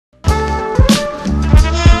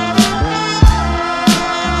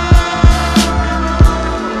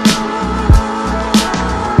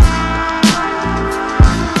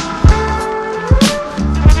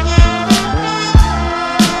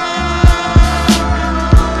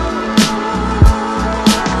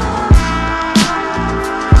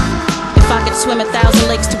1,000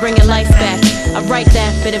 lakes to bring your life back. I write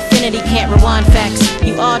that, but infinity can't rewind facts.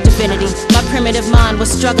 You are divinity. My primitive mind was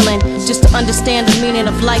struggling just to understand the meaning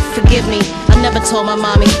of life. Forgive me, I never told my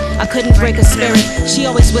mommy I couldn't break her spirit. She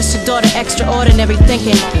always wished her daughter extraordinary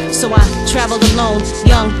thinking. So I traveled alone,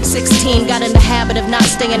 young, 16, got in the habit of not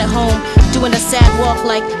staying at home, doing a sad walk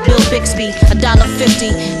like Bill Bixby,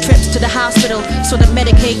 $1.50, trips to the hospital so that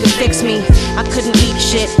Medicaid could fix me. I couldn't eat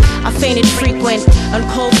shit, I fainted frequent on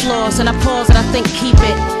cold floors, and I pause and I think, keep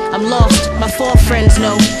it. I'm lost, my 4 friends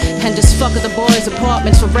know, and just fuck with the boys'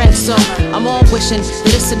 apartments for rent. So I'm all wishing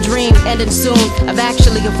that it's a dream ending soon. I've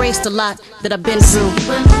actually erased a lot that I've been through.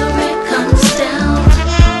 When the rain comes down,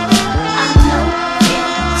 I know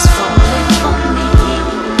it's falling for me,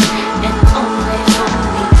 and only for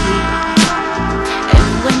me. And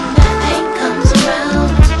when the pain comes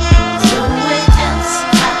around, somewhere else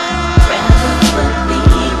I'd rather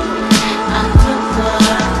believe. I know what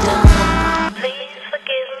I've done. Please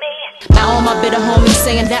forgive me. Now all my bitter homies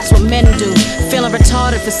saying that's what men do, feeling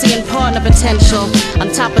retarded for seeing partner potential. On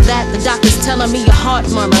top of that, the doctor's telling me your heart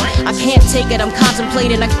murmur. I can't take it, I'm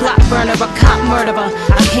contemplating a Glock burner, a cop murderer.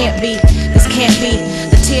 I can't be, this can't be.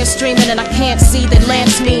 The tears streaming and I can't see, they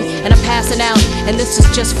lance me and I'm passing out. And this is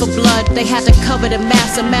just for blood, they had to cover the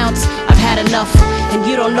mass amounts. I've had enough, and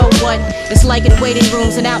you don't know what it's like in waiting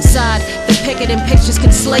rooms and outside. The picketing pictures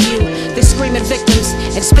can slay you. They're screaming victims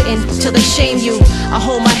and spitting till they shame you. I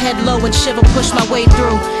hold my head low and shiver, push my way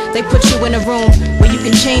through. They put you in a room where you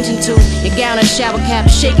can change into your gown and shower cap,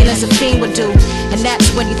 shaking as a fiend would do. And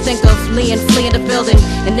that's when you think of Lee and fleeing the building.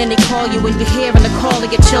 And then they call you when you're hearing the call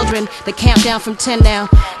of your children. They count down from 10 now.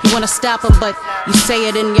 You wanna stop them, but you say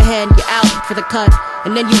it in your head, you're out for the cut.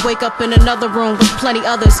 And then you wake up in another room with plenty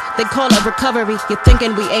others. They call it recovery, you're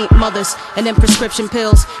thinking we ain't mothers. And then prescription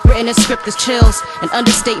pills, written in script is chills. An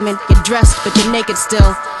understatement, you're dressed but you're naked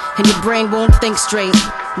still. And your brain won't think straight.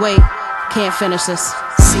 Wait, can't finish this.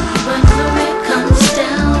 See, when the rain comes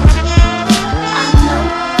down, I know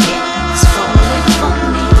it's falling for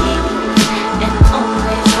me, and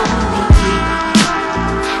only for me.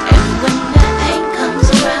 And when the pain comes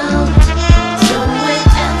around, somewhere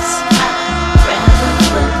else I'd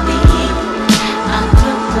rather believe. I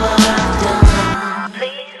know what I've done.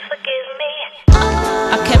 Please forgive me.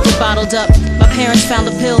 I kept it bottled up. My parents found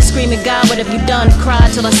the pill, screaming, God, what have you done?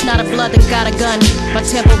 Cried till I snotted blood, then got a gun. My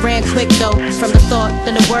tempo ran quick though, from the thought,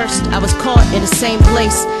 then the worst. I was caught in the same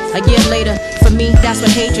place. A year later, for me, that's when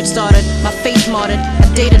hatred started. My faith martyred. I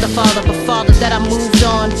dated the father, but father that I moved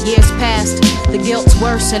on. Years passed, the guilt's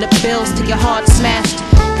worse, and it builds till your heart smashed.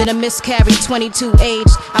 Then I miscarried, 22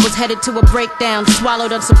 aged. I was headed to a breakdown,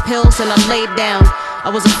 swallowed on some pills, and I laid down. I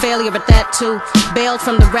was a failure at that too. Bailed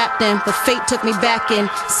from the rap then, but fate took me back in.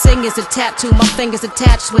 Sing is a tattoo my fingers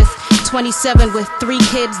attached with. 27 with 3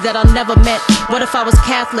 kids that I never met. What if I was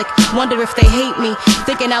Catholic? Wonder if they hate me.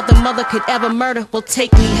 Thinking out the mother could ever murder will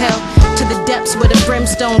take me hell to the depths where the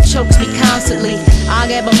brimstone chokes me constantly. I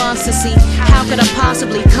am a monster, see. How could I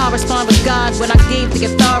possibly correspond with God when I gave the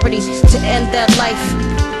authority to end that life?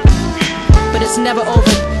 But it's never over.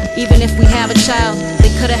 Even if we have a child,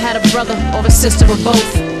 they could've had a brother or a sister or both.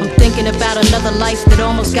 I'm thinking about another life that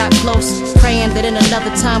almost got close, praying that in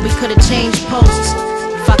another time we could've changed posts.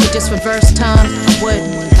 If I could just reverse time, I would.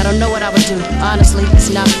 I don't know what I would do. Honestly,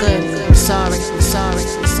 it's not good. I'm sorry, I'm sorry,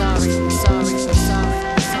 I'm sorry, I'm sorry.